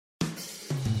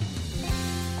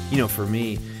For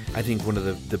me, I think one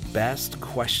of the best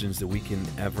questions that we can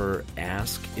ever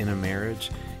ask in a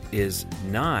marriage is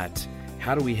not,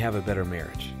 how do we have a better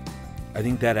marriage? I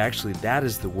think that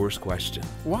is the worst question.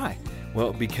 Why?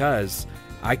 Well, because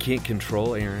I can't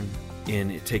control Aaron,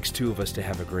 and it takes two of us to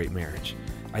have a great marriage.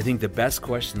 I think the best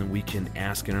question that we can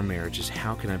ask in our marriage is,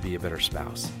 how can I be a better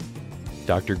spouse?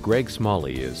 Dr. Greg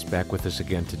Smalley is back with us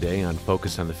again today on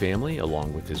Focus on the Family,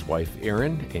 along with his wife,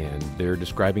 Erin, and they're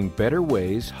describing better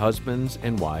ways husbands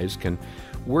and wives can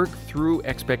work through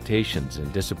expectations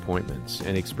and disappointments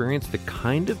and experience the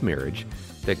kind of marriage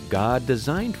that God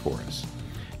designed for us.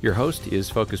 Your host is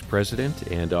Focus President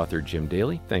and author Jim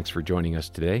Daly. Thanks for joining us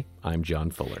today. I'm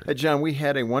John Fuller. John, we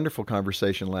had a wonderful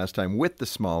conversation last time with the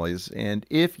Smalleys, and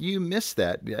if you missed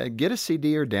that, get a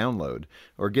CD or download,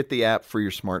 or get the app for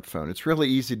your smartphone. It's really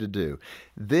easy to do.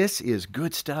 This is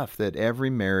good stuff that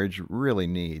every marriage really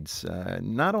needs,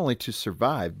 not only to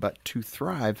survive, but to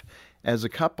thrive as a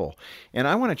couple. And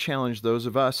I want to challenge those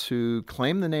of us who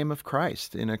claim the name of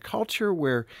Christ in a culture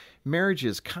where marriage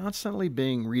is constantly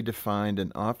being redefined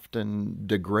and often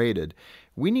degraded.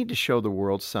 We need to show the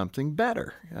world something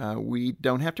better. We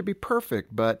don't have to be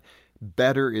perfect, but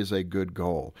better is a good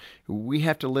goal. We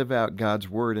have to live out God's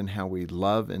word in how we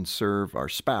love and serve our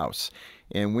spouse.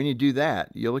 And when you do that,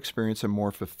 you'll experience a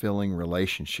more fulfilling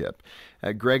relationship.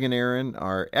 Greg and Erin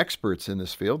are experts in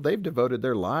this field. They've devoted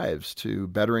their lives to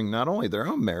bettering not only their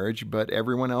own marriage, but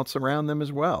everyone else around them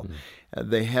as well.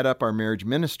 They head up our marriage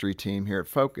ministry team here at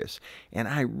Focus, and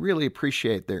I really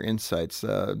appreciate their insights.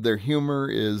 Their humor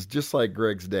is just like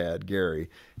Greg's dad, Gary,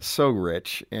 so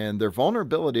rich, and their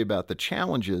vulnerability about the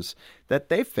challenges that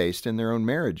they've faced in their own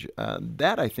marriage,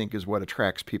 that I think is what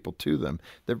attracts people to them.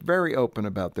 They're very open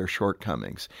about their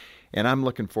shortcomings, and I'm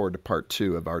looking forward to part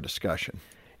 2 of our discussion.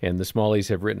 And the Smalleys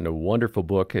have written a wonderful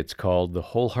book. It's called The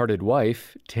Wholehearted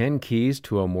Wife, 10 Keys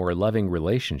to a More Loving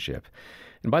Relationship.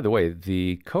 And by the way,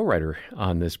 the co-writer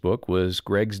on this book was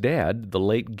Greg's dad, the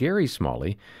late Gary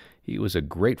Smalley. He was a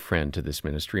great friend to this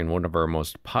ministry and one of our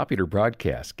most popular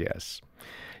broadcast guests.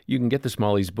 You can get the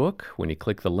Smalleys book when you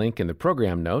click the link in the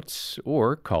program notes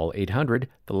or call 800,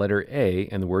 the letter A,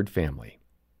 and the word family.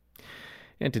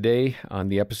 And today on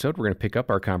the episode, we're going to pick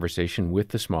up our conversation with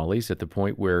the Smalleys at the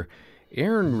point where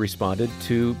Erin responded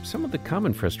to some of the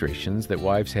common frustrations that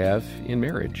wives have in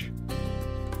marriage.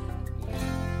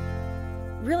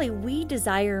 Really, we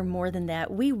desire more than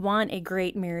that. We want a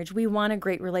great marriage. We want a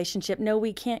great relationship. No,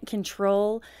 we can't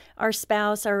control our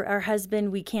spouse, our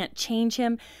husband. We can't change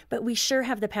him, but we sure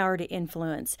have the power to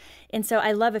influence. And so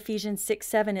I love Ephesians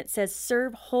 6:7. It says,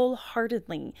 serve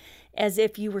wholeheartedly as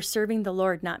if you were serving the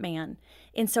Lord, not man.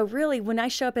 And so really, when I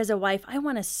show up as a wife, I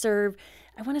want to serve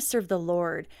the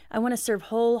Lord. I want to serve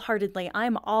wholeheartedly.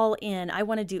 I'm all in. I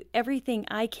want to do everything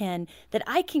I can that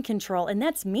I can control, and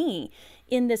that's me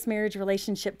in this marriage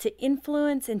relationship, to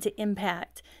influence and to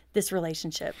impact this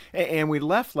relationship. And we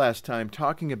left last time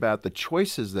talking about the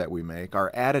choices that we make,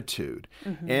 our attitude.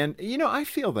 Mm-hmm. And, I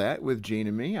feel that with Gene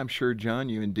and me. I'm sure, John,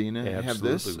 you and Dina have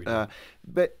this.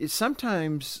 But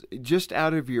sometimes just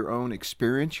out of your own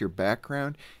experience, your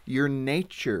background, your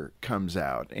nature comes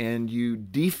out and you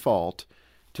default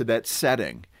to that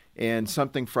setting, and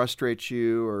something frustrates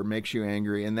you or makes you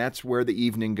angry, and that's where the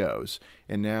evening goes.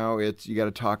 And now you got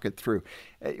to talk it through.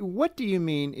 What do you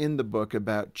mean in the book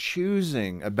about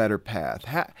choosing a better path?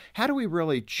 How do we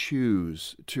really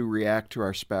choose to react to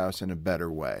our spouse in a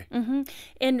better way? Mm-hmm.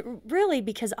 And really,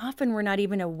 because often we're not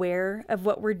even aware of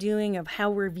what we're doing, of how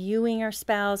we're viewing our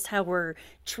spouse, how we're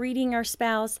treating our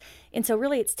spouse. And so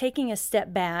really, it's taking a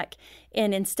step back,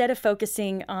 and instead of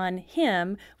focusing on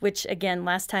him, which again,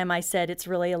 last time I said it's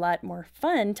really a lot more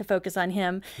fun to focus on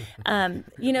him,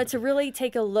 to really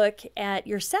take a look at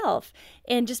yourself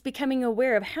and just becoming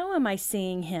aware of, how am I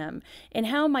seeing him and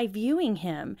how am I viewing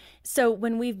him? So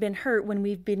when we've been hurt, when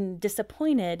we've been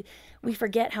disappointed, we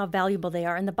forget how valuable they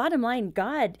are. And the bottom line,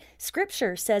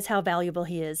 Scripture says how valuable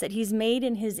he is, that he's made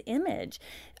in his image.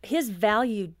 His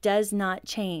value does not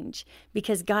change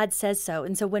because God says so.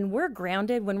 And so when we're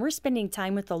grounded, when we're spending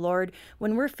time with the Lord,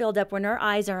 when we're filled up, when our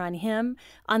eyes are on him,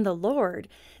 on the Lord,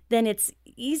 then it's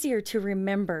easier to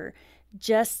remember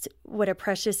just what a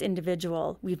precious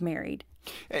individual we've married.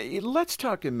 Let's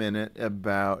talk a minute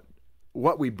about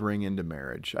what we bring into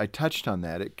marriage. I touched on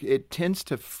that. It tends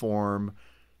to form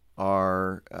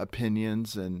our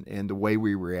opinions and the way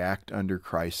we react under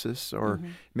crisis, or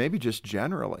maybe just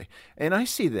generally. And I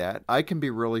see that. I can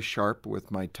be really sharp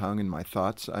with my tongue and my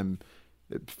thoughts. I'm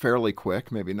fairly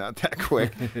quick, maybe not that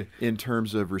quick, in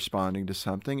terms of responding to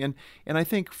something. And I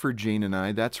think for Gene and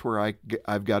I, that's where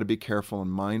I've got to be careful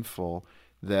and mindful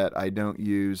that I don't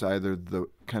use either the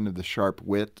kind of the sharp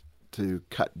wit to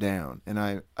cut down, and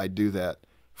I do that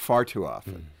far too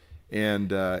often.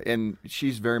 And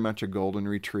she's very much a golden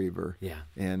retriever,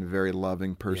 and a very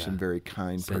loving person, very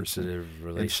kind sensitive, person.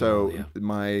 relational. And so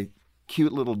my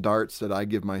cute little darts that I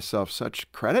give myself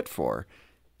such credit for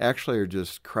actually are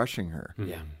just crushing her.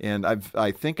 And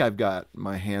I think I've got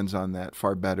my hands on that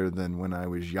far better than when I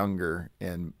was younger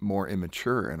and more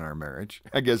immature in our marriage.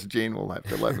 I guess Jane will have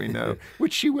to let me know,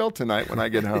 which she will tonight when I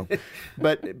get home.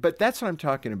 But that's what I'm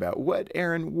talking about.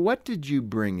 Aaron, what did you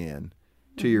bring in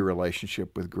to your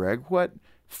relationship with Greg? What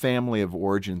family of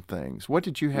origin things? What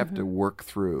did you have to work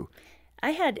through?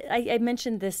 I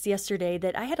mentioned this yesterday,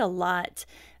 that I had a lot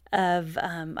of,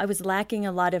 I was lacking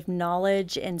a lot of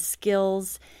knowledge and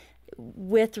skills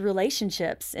with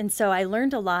relationships. And so I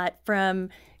learned a lot from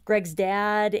Greg's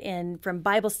dad and from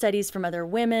Bible studies from other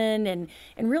women, and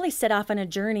really set off on a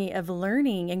journey of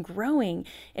learning and growing.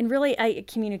 And really,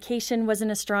 communication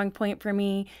wasn't a strong point for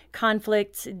me.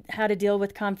 Conflict, how to deal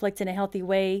with conflict in a healthy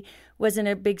way, wasn't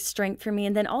a big strength for me.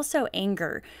 And then also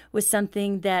anger was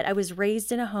something that I was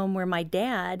raised in a home where my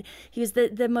dad, he was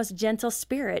the most gentle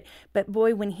spirit. But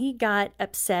boy, when he got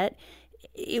upset,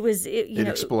 it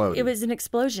exploded. It was an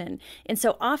explosion. And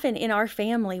so often in our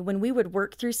family, when we would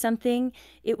work through something,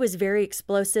 it was very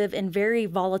explosive and very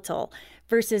volatile,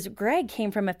 versus Greg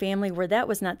came from a family where that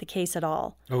was not the case at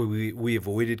all. Oh, we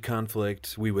avoided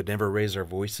conflict. We would never raise our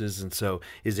voices. And so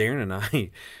as Aaron and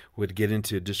I would get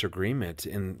into disagreement,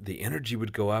 and the energy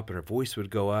would go up and our voice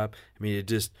would go up. I mean,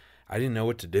 I didn't know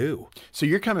what to do. So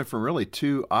you're coming from really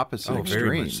two opposite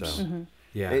extremes. Very much so.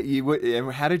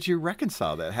 Yeah. How did you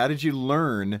reconcile that? How did you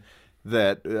learn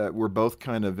that we're both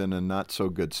kind of in a not so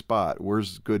good spot?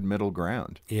 Where's good middle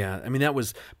ground? Yeah, I mean, that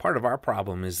was part of our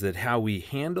problem, is that how we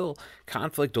handle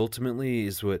conflict ultimately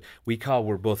is what we call,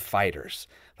 we're both fighters.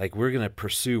 Like, we're going to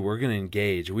pursue, we're going to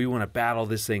engage. We want to battle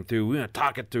this thing through. We want to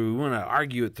talk it through. We want to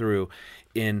argue it through.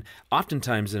 And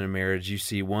oftentimes in a marriage, you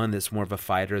see one that's more of a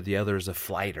fighter, the other is a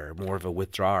flighter, more of a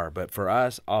withdrawer. But for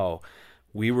us,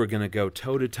 we were going to go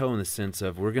toe-to-toe in the sense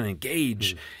of we're going to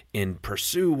engage and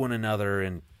pursue one another.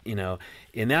 And,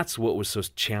 and that's what was so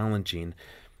challenging,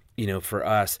 for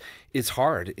us. It's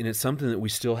hard, and it's something that we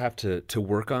still have to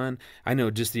work on. I know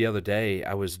just the other day,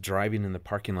 I was driving in the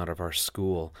parking lot of our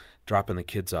school, dropping the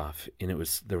kids off, and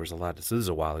there was a lot. So this is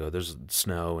a while ago. There's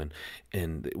snow,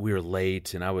 and we were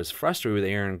late, and I was frustrated with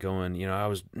Aaron going, I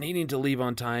was needing to leave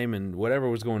on time, and whatever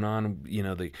was going on,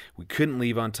 we couldn't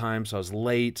leave on time, so I was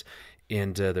late.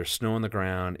 And there's snow on the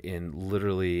ground, and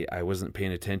literally I wasn't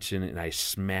paying attention, and I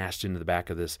smashed into the back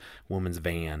of this woman's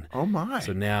van. Oh, my.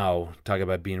 So now, talk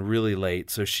about being really late.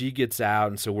 So she gets out,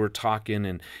 and so we're talking,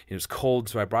 and it was cold,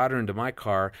 so I brought her into my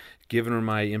car, giving her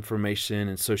my information,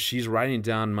 and so she's writing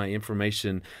down my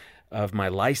information of my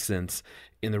license,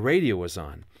 and the radio was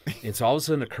on. And so all of a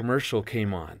sudden a commercial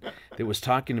came on that was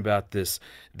talking about this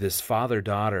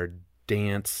father-daughter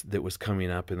dance that was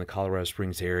coming up in the Colorado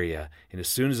Springs area. And as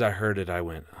soon as I heard it, I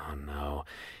went, oh no.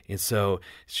 And so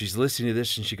she's listening to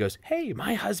this, and she goes, hey,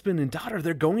 my husband and daughter,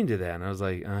 they're going to that. And I was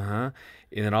like, uh-huh.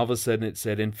 And then all of a sudden it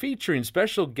said, and featuring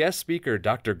special guest speaker,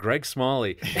 Dr. Greg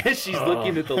Smalley. And she's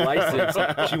looking at the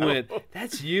license. She went,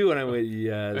 that's you. And I went,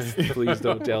 yes, please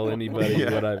don't tell anybody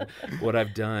what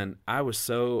I've done. I was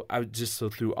just so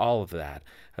through all of that.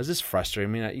 I was just frustrated.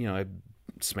 I mean, I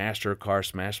smashed her car,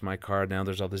 smashed my car. Now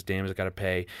there's all this damage I got to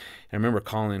pay. And I remember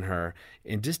calling her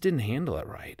and just didn't handle it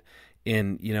right.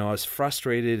 And, I was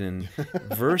frustrated, and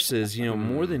versus,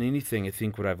 more than anything, I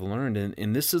think what I've learned,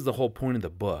 and this is the whole point of the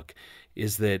book,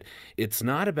 is that it's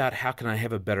not about how can I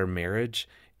have a better marriage.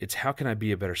 It's how can I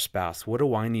be a better spouse? What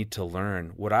do I need to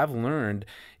learn? What I've learned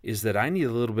is that I need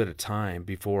a little bit of time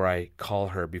before I call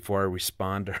her, before I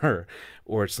respond to her,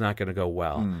 or it's not going to go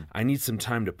well. I need some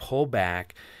time to pull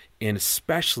back, and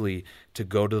especially to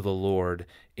go to the Lord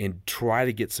and try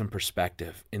to get some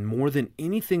perspective. And more than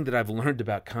anything that I've learned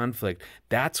about conflict,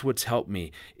 that's what's helped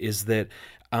me, is that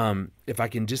if I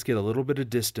can just get a little bit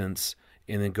of distance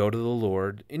and then go to the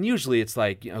Lord, and usually it's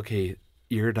like, okay,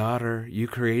 your daughter, you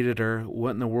created her.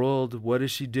 What in the world? What is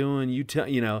she doing? You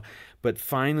tell, But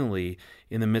finally,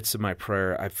 in the midst of my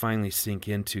prayer, I finally sink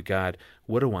into, God,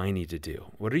 what do I need to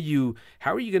do?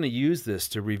 How are you going to use this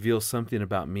to reveal something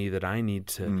about me that I need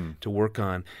to work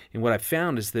on? And what I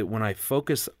found is that when I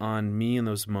focus on me in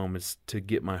those moments to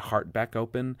get my heart back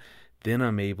open, then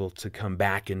I'm able to come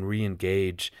back and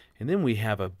re-engage, and then we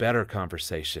have a better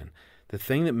conversation. The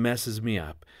thing that messes me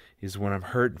up is when I'm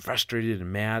hurt and frustrated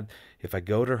and mad, if I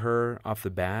go to her off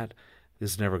the bat,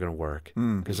 this is never going to work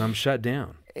because I'm shut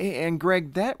down. And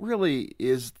Greg, that really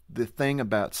is the thing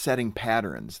about setting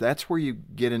patterns. That's where you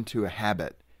get into a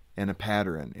habit. and a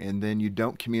pattern, and then you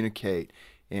don't communicate,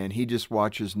 and he just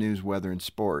watches news, weather, and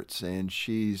sports, and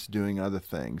she's doing other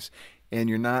things, and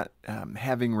you're not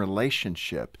having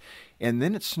relationship, and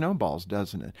then it snowballs,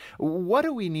 doesn't it? What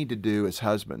do we need to do as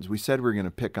husbands? We said we're going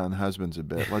to pick on husbands a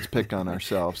bit. Let's pick on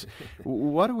ourselves.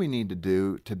 What do we need to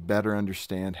do to better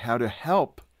understand how to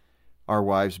help our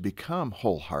wives become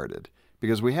wholehearted?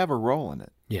 Because we have a role in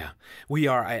it. Yeah, we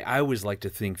are. I always like to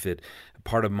think that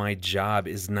part of my job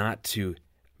is not to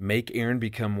make Erin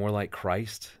become more like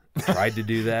Christ. Tried to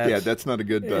do that. Yeah, that's not a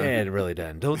good... Yeah, it really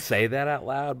doesn't. Don't say that out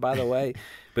loud, by the way.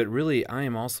 But really, I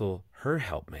am also her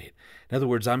helpmate. In other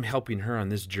words, I'm helping her on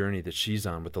this journey that she's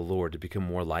on with the Lord to become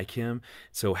more like Him.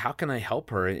 So how can I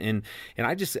help her? And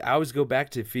I always go back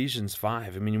to Ephesians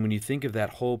 5. I mean, when you think of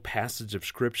that whole passage of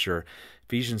Scripture,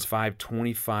 Ephesians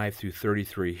 5:25 through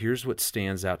 33, here's what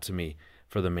stands out to me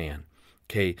for the man.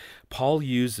 Okay, Paul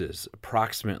uses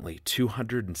approximately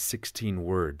 216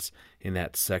 words in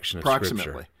that section of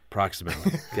Scripture.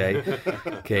 Approximately.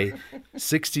 Okay.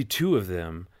 62 of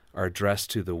them are addressed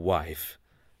to the wife.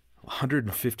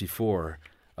 154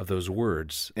 of those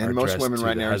words are and most addressed women to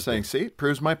right the now husband. are saying, see, it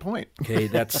proves my point. Okay,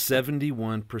 that's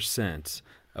 71%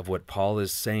 of what Paul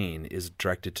is saying is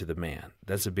directed to the man.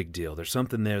 That's a big deal. There's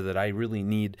something there that I really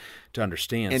need to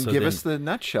understand. And give us the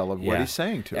nutshell of what he's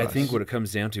saying to us. I think what it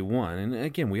comes down to, one, and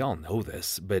again, we all know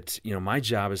this, but my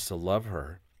job is to love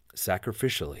her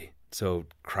sacrificially. So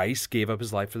Christ gave up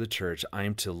his life for the church. I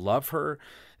am to love her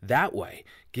that way,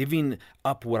 giving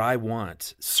up what I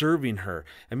want, serving her.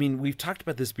 I mean, we've talked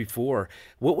about this before.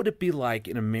 What would it be like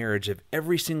in a marriage if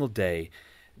every single day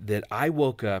that I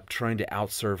woke up trying to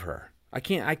outserve her?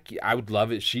 I would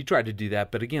love it. She tried to do that,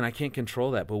 but again, I can't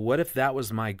control that. But what if that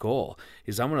was my goal?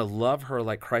 Is I'm going to love her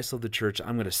like Christ loved the church.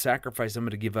 I'm going to sacrifice. I'm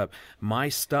going to give up my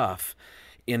stuff.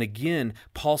 And again,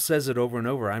 Paul says it over and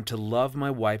over. I'm to love my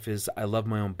wife as I love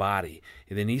my own body.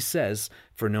 And then he says,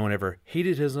 for no one ever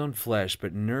hated his own flesh,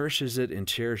 but nourishes it and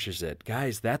cherishes it.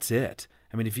 Guys, that's it.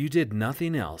 I mean, if you did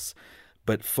nothing else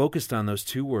but focused on those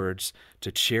two words,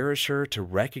 to cherish her, to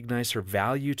recognize her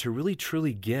value, to really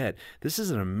truly get, this is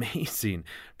an amazing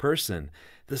person.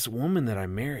 This woman that I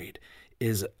married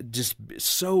is just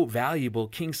so valuable.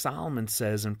 King Solomon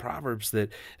says in Proverbs that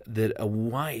a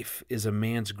wife is a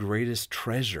man's greatest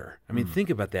treasure. I mean, think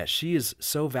about that. She is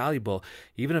so valuable.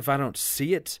 Even if I don't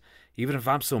see it, even if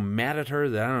I'm so mad at her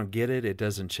that I don't get it, it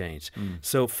doesn't change.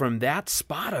 So from that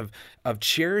spot of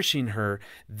cherishing her,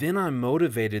 then I'm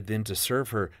motivated then to serve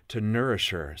her, to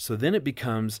nourish her. So then it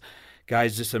becomes,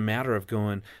 guys, just a matter of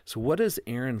going, so what does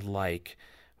Erin like?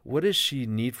 What does she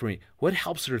need from me? What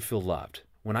helps her to feel loved?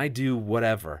 When I do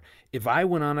whatever, if I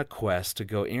went on a quest to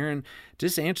go, Erin,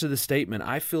 just answer the statement,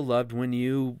 I feel loved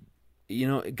when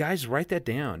guys, write that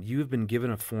down. You have been given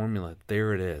a formula.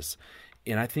 There it is.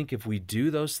 And I think if we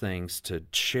do those things to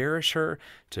cherish her,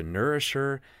 to nourish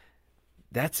her,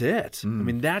 that's it. I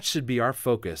mean, that should be our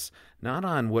focus, not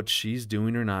on what she's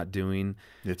doing or not doing.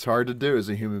 It's hard to do as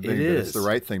a human being, but it's the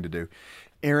right thing to do.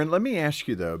 Erin, let me ask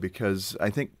you, though, because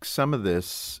I think some of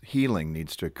this healing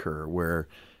needs to occur where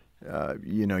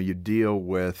you deal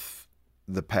with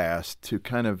the past to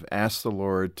kind of ask the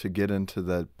Lord to get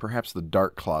into perhaps the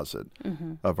dark closet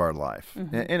of our life.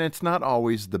 And it's not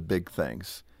always the big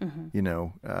things,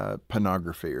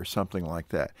 pornography or something like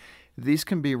that. These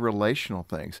can be relational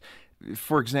things.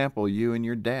 For example, you and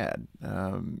your dad,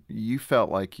 you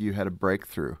felt like you had a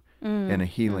breakthrough and a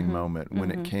healing moment when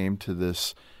it came to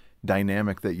this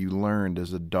dynamic that you learned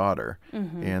as a daughter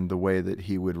and the way that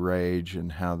he would rage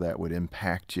and how that would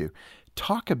impact you.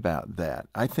 Talk about that.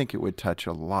 I think it would touch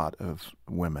a lot of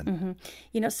women.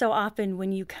 So often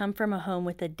when you come from a home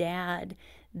with a dad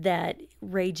that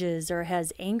rages or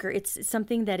has anger, it's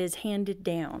something that is handed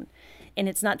down. And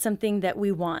it's not something that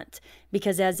we want.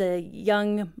 Because as a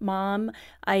young mom,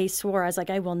 I swore, I was like,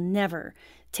 I will never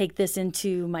take this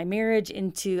into my marriage,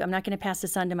 I'm not going to pass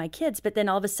this on to my kids. But then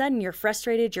all of a sudden you're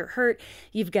frustrated, you're hurt,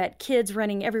 you've got kids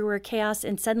running everywhere, chaos,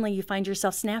 and suddenly you find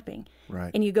yourself snapping. Right.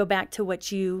 And you go back to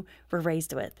what you were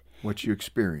raised with. What you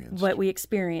experienced. What we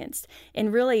experienced.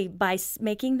 And really, by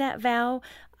making that vow,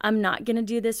 I'm not going to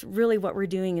do this, really what we're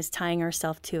doing is tying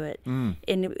ourselves to it.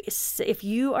 And if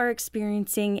you are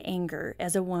experiencing anger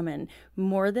as a woman,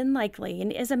 more than likely,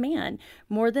 and as a man,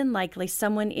 more than likely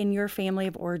someone in your family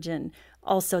of origin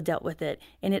also dealt with it.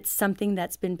 And it's something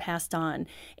that's been passed on.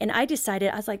 And I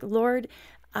decided, I was like, Lord,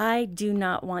 I do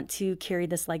not want to carry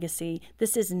this legacy.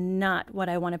 This is not what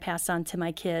I want to pass on to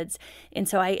my kids. And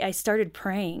so I started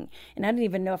praying. And I didn't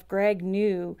even know if Greg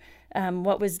knew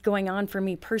what was going on for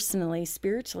me personally,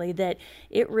 spiritually, that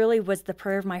it really was the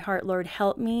prayer of my heart, Lord,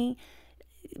 help me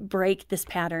break this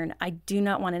pattern. I do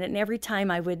not want it. And every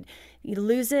time I would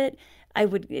lose it, I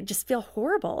would just feel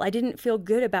horrible. I didn't feel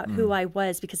good about who I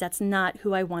was, because that's not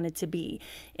who I wanted to be.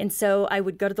 And so I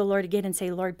would go to the Lord again and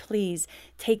say, Lord, please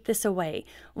take this away.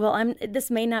 Well, this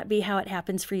may not be how it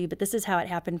happens for you, but this is how it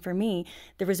happened for me.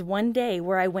 There was one day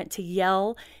where I went to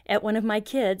yell at one of my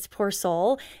kids, poor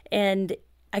soul, and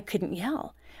I couldn't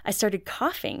yell. I started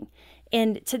coughing.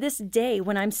 And to this day,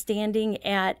 when I'm standing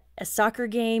at a soccer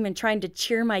game and trying to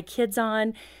cheer my kids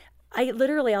on,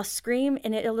 I'll scream,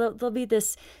 and there'll be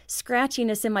this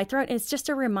scratchiness in my throat. And it's just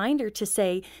a reminder to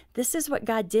say, this is what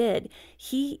God did.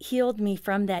 He healed me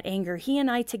from that anger. He and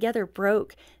I together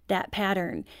broke that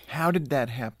pattern. How did that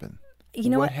happen?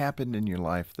 What happened in your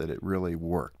life that it really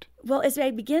worked? Well, as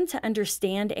I begin to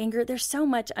understand anger, there's so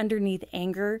much underneath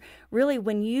anger. Really,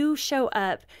 when you show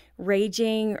up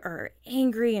raging or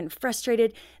angry and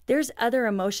frustrated, there's other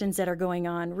emotions that are going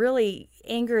on. Really,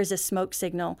 anger is a smoke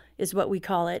signal, is what we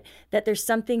call it, that there's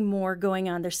something more going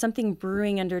on. There's something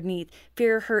brewing underneath.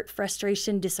 Fear, hurt,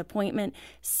 frustration, disappointment.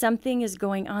 Something is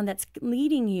going on that's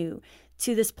leading you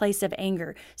to this place of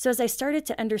anger. So as I started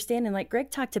to understand, and like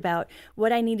Greg talked about,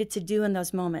 what I needed to do in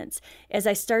those moments, as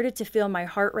I started to feel my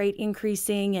heart rate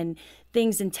increasing and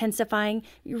things intensifying,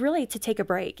 really to take a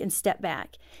break and step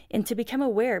back and to become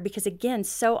aware, because again,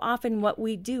 so often what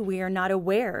we do, we are not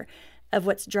aware of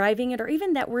what's driving it or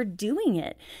even that we're doing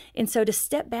it. And so to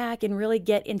step back and really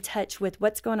get in touch with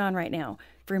what's going on right now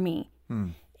for me.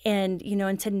 And,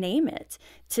 and to name it,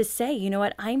 to say, you know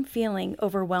what, I'm feeling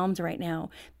overwhelmed right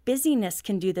now. Busyness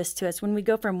can do this to us. When we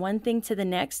go from one thing to the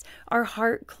next, our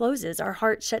heart closes, our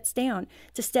heart shuts down.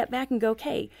 To step back and go,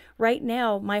 okay, right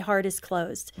now my heart is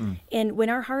closed. And when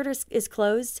our heart is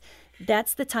closed,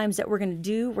 that's the times that we're going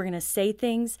to say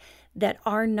things that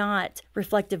are not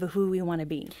reflective of who we want to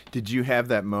be. Did you have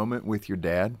that moment with your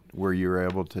dad where you were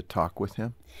able to talk with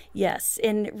him? Yes.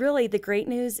 And really the great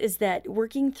news is that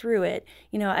working through it,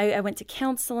 I went to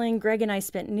counseling. Greg and I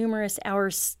spent numerous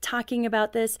hours talking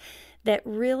about this, that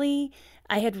really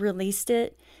I had released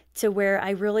it to where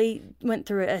I really went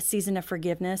through a season of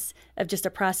forgiveness, of just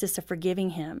a process of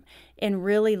forgiving him and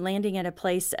really landing at a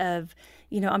place of,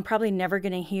 I'm probably never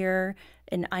going to hear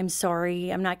and I'm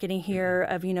sorry. I'm not going to hear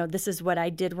of, this is what I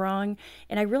did wrong.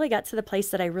 And I really got to the place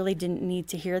that I really didn't need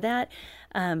to hear that.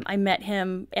 I met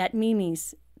him at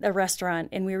Mimi's, a restaurant,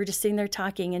 and we were just sitting there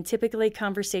talking, and typically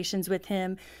conversations with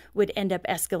him would end up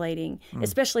escalating,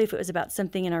 especially if it was about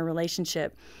something in our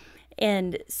relationship.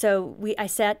 And so I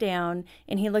sat down,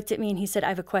 and he looked at me and he said, I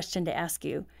have a question to ask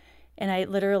you. And I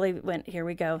literally went, here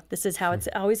we go. This is how it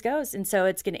always goes. And so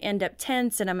it's going to end up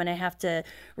tense, and I'm going to have to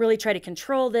really try to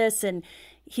control this. And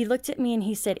he looked at me and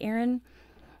he said, Erin,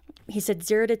 he said,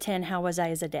 0 to 10, how was I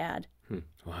as a dad?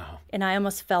 Wow. And I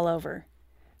almost fell over.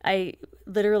 I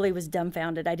literally was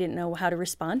dumbfounded. I didn't know how to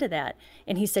respond to that.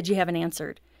 And he said, you haven't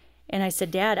answered. And I said,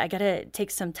 Dad, I got to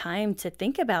take some time to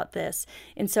think about this.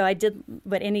 And so I did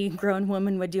what any grown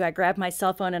woman would do. I grabbed my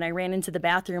cell phone and I ran into the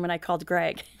bathroom and I called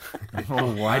Greg.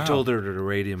 Oh, wow. I told her to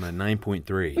rate him a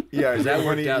 9.3. Yeah, that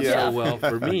worked out so well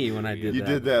for me when I did that. You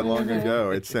did that long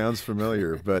ago. It sounds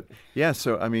familiar. But yeah,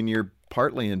 so I mean, you're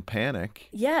partly in panic.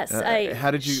 Yes.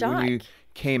 How did you, shock. when you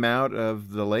came out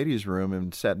of the ladies' room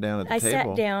and sat down at the table?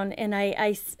 I sat down and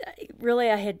I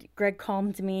had Greg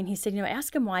calmed me and he said,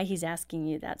 ask him why he's asking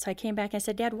you that. So I came back and I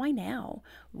said, Dad, why now?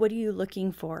 What are you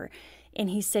looking for? And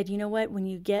he said, you know what? When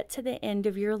you get to the end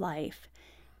of your life,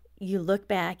 you look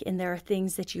back and there are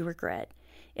things that you regret.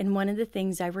 And one of the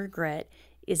things I regret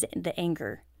is the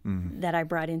anger that I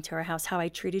brought into our house, how I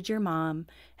treated your mom,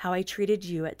 how I treated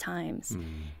you at times.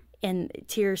 And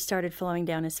tears started flowing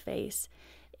down his face.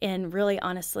 And really,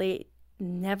 honestly,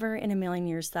 never in a million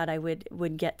years thought I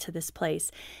would get to this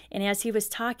place. And as he was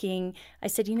talking, I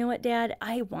said, you know what, Dad,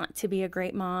 I want to be a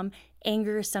great mom.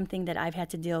 Anger is something that I've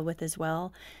had to deal with as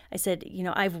well. I said,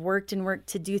 I've worked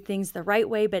to do things the right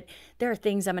way, but there are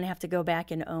things I'm going to have to go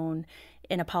back and own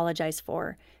and apologize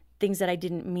for. Things that I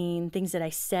didn't mean, things that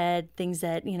I said, things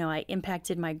that, I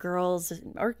impacted my girls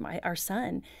or our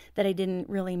son that I didn't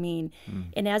really mean.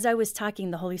 And as I was talking,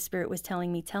 the Holy Spirit was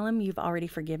telling me, tell him you've already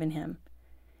forgiven him.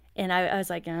 And I was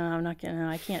like,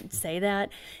 I can't say that.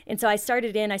 And so I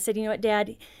started I said, you know what,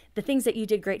 Dad, the things that you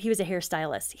did great. He was a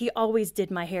hairstylist. He always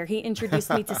did my hair. He introduced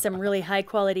me to some really high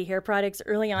quality hair products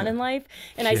early on in life.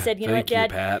 And I said, you know what,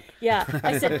 Dad? Pat. Yeah.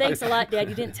 I said, thanks a lot, Dad.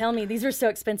 You didn't tell me. These were so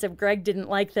expensive. Greg didn't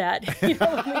like that. When we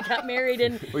got married.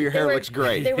 And well, your hair looks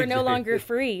great. They were no longer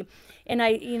free. And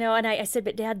I said,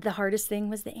 but Dad, the hardest thing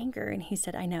was the anger. And he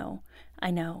said, I know.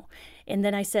 And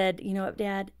then I said, you know what,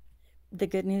 Dad? The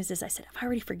good news is I said, I've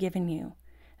already forgiven you.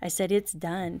 I said, it's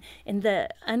done. And the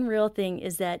unreal thing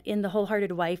is that in the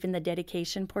Wholehearted Wife, in the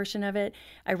dedication portion of it,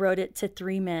 I wrote it to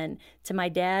 3 men, to my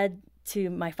dad, to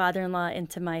my father-in-law, and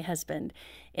to my husband.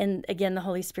 And again, the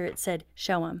Holy Spirit said,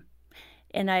 show him.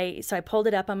 And so I pulled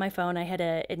it up on my phone. I had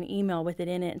an email with it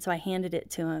in it, and so I handed it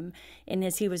to him. And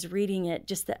as he was reading it,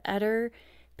 just the utter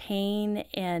pain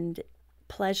and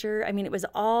pleasure, I mean, it was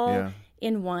all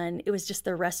in one. It was just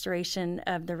the restoration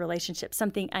of the relationship,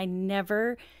 something I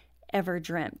never, ever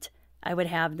dreamt I would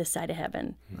have this side of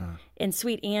heaven. And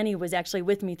sweet Annie was actually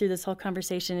with me through this whole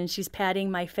conversation, and she's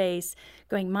patting my face,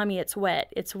 going, Mommy, it's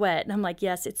wet, it's wet. And I'm like,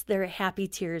 yes, they're happy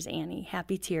tears, Annie,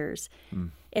 happy tears.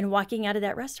 And walking out of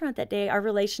that restaurant that day, our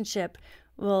relationship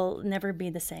will never be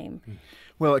the same.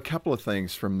 Well, a couple of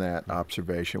things from that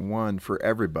observation. One, for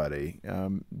everybody,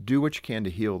 do what you can to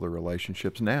heal the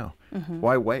relationships now.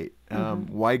 Why wait?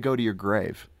 Why go to your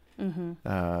grave?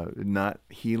 Not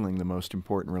healing the most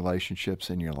important relationships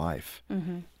in your life.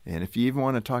 And if you even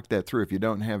want to talk that through, if you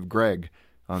don't have Greg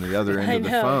on the other end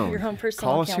of the phone, your own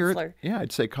personal call us counselor. here.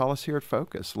 I'd say call us here at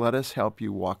Focus. Let us help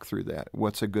you walk through that.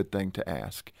 What's a good thing to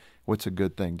ask? What's a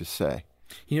good thing to say?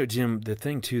 You know, Jim, the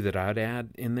thing too that I'd add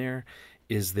in there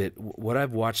is that what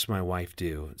I've watched my wife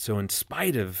do, so in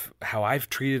spite of how I've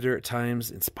treated her at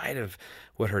times, in spite of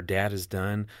what her dad has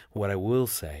done, what I will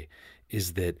say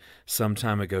is that some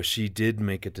time ago she did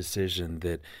make a decision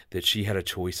that she had a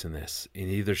choice in this. And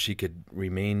either she could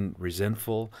remain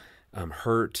resentful,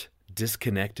 hurt,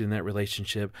 disconnected in that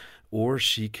relationship, or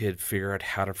she could figure out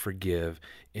how to forgive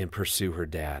and pursue her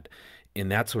dad.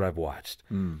 And that's what I've watched.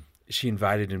 She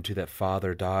invited him to that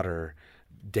father-daughter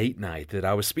date night that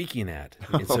I was speaking at.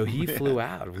 And so he flew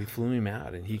out. We flew him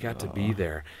out, and he got to be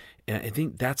there. And I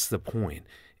think that's the point,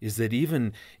 is that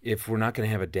even if we're not going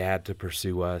to have a dad to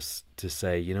pursue us, to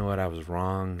say, you know what, I was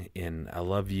wrong, and I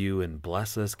love you, and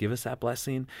bless us, give us that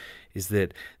blessing, is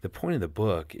that the point of the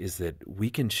book is that we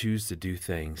can choose to do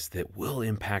things that will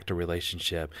impact a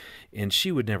relationship. And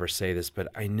she would never say this, but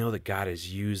I know that God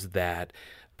has used that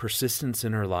persistence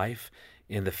in her life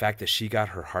and the fact that she got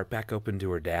her heart back open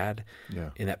to her dad,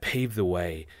 and that paved the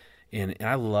way. And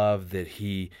I love that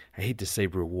I hate to say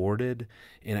rewarded,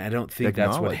 and I don't think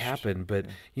that's what happened, but,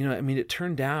 you know, I mean, it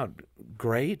turned out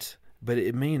great, but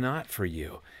it may not for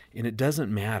you. And it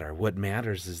doesn't matter. What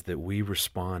matters is that we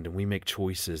respond and we make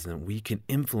choices, and we can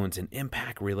influence and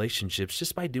impact relationships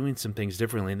just by doing some things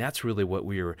differently. And that's really what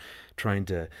we were trying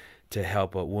to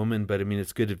help a woman. But I mean,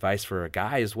 it's good advice for a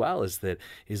guy as well, is that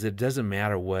it doesn't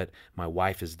matter what my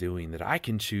wife is doing, that I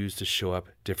can choose to show up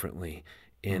differently.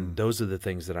 And those are the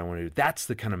things that I want to do. That's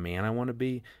the kind of man I want to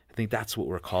be. I think that's what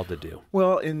we're called to do.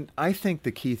 Well, and I think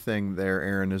the key thing there,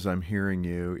 Aaron, as I'm hearing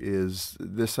you, is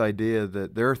this idea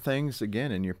that there are things,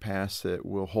 again, in your past that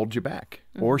will hold you back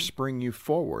or spring you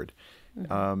forward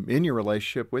in your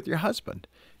relationship with your husband.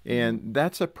 And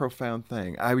that's a profound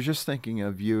thing. I was just thinking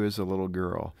of you as a little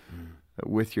girl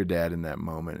with your dad in that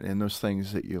moment and those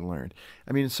things that you learned.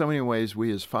 I mean, in so many ways,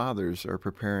 we as fathers are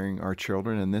preparing our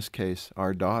children, in this case,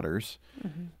 our daughters,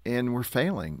 and we're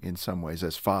failing in some ways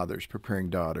as fathers,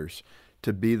 preparing daughters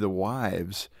to be the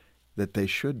wives that they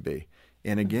should be.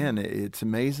 And again, it's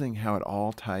amazing how it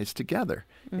all ties together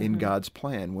in God's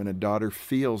plan. When a daughter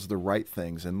feels the right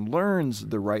things and learns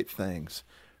the right things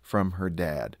from her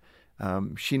dad,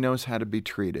 she knows how to be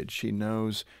treated. She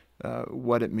knows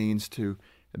what it means to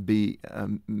be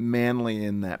manly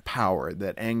in that power,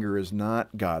 that anger is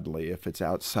not godly if it's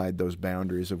outside those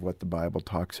boundaries of what the Bible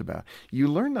talks about. You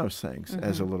learn those things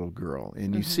as a little girl,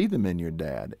 and you see them in your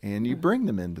dad, and you bring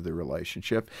them into the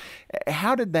relationship.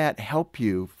 How did that help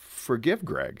you forgive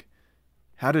Greg?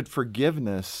 How did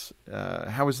forgiveness,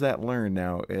 how was that learned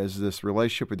now as this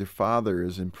relationship with your father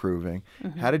is improving?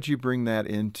 How did you bring that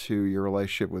into your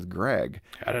relationship with Greg?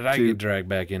 How did I get dragged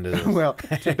back into this? Well,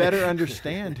 to better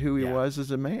understand who he was as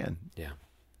a man. Yeah.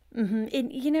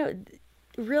 And, you know,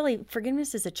 really,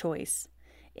 forgiveness is a choice.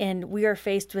 And we are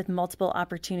faced with multiple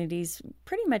opportunities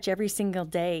pretty much every single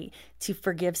day to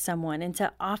forgive someone and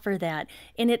to offer that.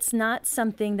 And it's not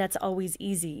something that's always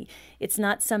easy. It's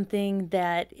not something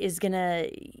that is going to,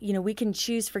 you know, we can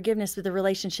choose forgiveness, but the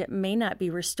relationship may not be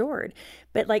restored.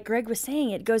 But like Greg was saying,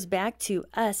 it goes back to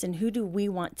us and who do we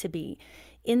want to be.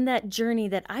 In that journey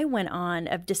that I went on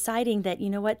of deciding that, you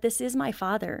know what, this is my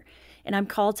father and I'm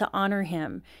called to honor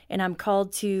him and I'm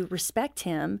called to respect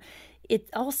him. It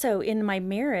also, in my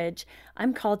marriage,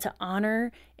 I'm called to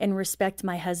honor and respect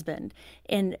my husband.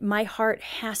 And my heart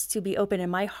has to be open,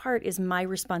 and my heart is my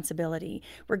responsibility.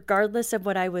 Regardless of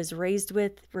what I was raised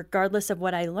with, regardless of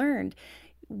what I learned,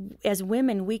 as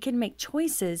women, we can make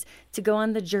choices to go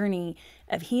on the journey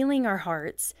of healing our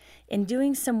hearts and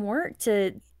doing some work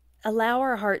to allow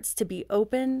our hearts to be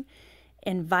open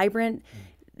and vibrant.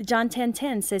 John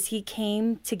 10:10 says he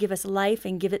came to give us life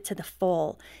and give it to the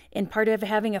full. And part of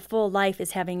having a full life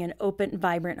is having an open,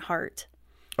 vibrant heart.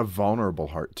 A vulnerable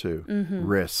heart, too.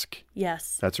 Risk.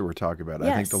 Yes. That's what we're talking about.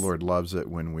 I think the Lord loves it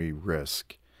when we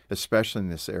risk, especially in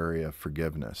this area of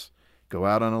forgiveness. Go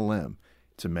out on a limb.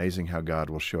 It's amazing how God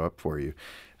will show up for you.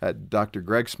 Dr.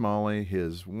 Greg Smalley,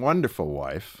 his wonderful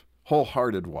wife,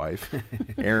 wholehearted wife,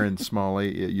 Erin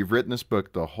Smalley, you've written this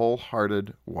book, The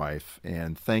Wholehearted Wife,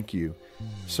 and thank you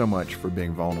so much for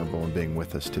being vulnerable and being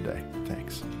with us today.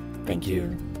 Thanks. Thank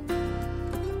you.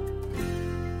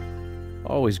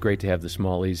 Always great to have the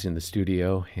Smalleys in the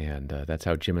studio, and that's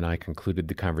how Jim and I concluded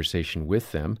the conversation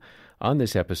with them on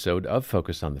this episode of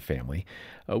Focus on the Family.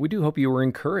 We do hope you were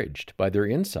encouraged by their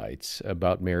insights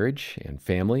about marriage and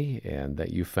family, and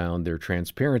that you found their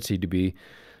transparency to be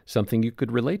something you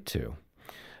could relate to.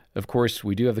 Of course,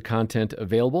 we do have the content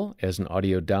available as an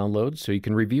audio download, so you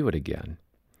can review it again.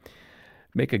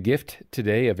 Make a gift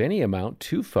today of any amount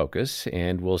to Focus,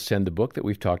 and we'll send the book that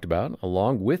we've talked about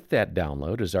along with that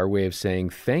download as our way of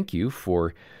saying thank you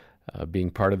for being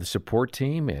part of the support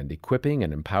team and equipping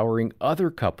and empowering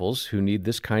other couples who need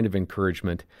this kind of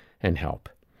encouragement and help.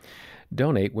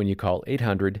 Donate when you call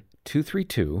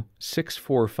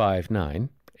 800-232-6459,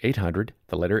 800,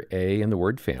 the letter A and the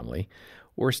word family,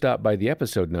 or stop by the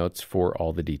episode notes for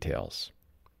all the details.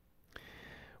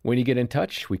 When you get in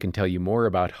touch, we can tell you more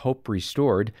about Hope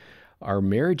Restored, our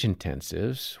marriage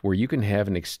intensives, where you can have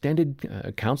an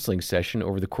extended counseling session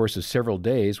over the course of several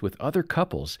days with other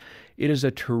couples. It is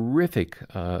a terrific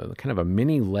kind of a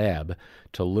mini lab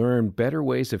to learn better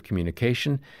ways of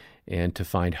communication and to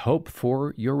find hope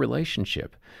for your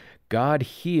relationship. God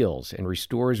heals and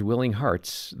restores willing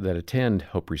hearts that attend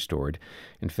Hope Restored.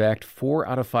 In fact, 4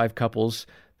 out of 5 couples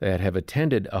that have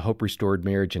attended a Hope Restored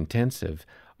marriage intensive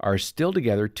are still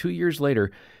together 2 years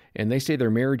later, and they say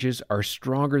their marriages are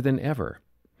stronger than ever.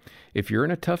 If you're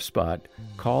in a tough spot,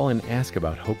 call and ask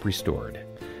about Hope Restored.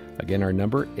 Again, our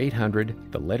number,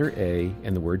 800, the letter A,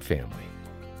 and the word family.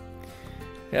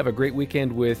 Have a great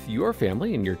weekend with your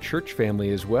family and your church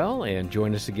family as well, and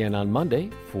join us again on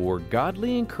Monday for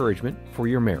godly encouragement for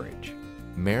your marriage.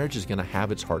 Marriage is going to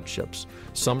have its hardships.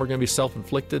 Some are going to be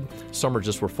self-inflicted. Some are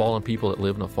just we're fallen people that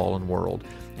live in a fallen world.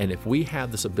 And if we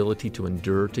have this ability to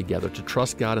endure together, to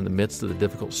trust God in the midst of the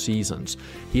difficult seasons,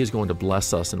 He is going to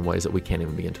bless us in ways that we can't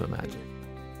even begin to imagine.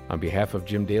 On behalf of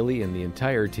Jim Daly and the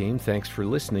entire team, thanks for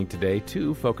listening today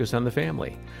to Focus on the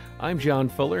Family. I'm John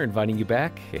Fuller, inviting you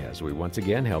back as we once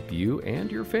again help you and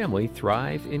your family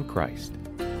thrive in Christ.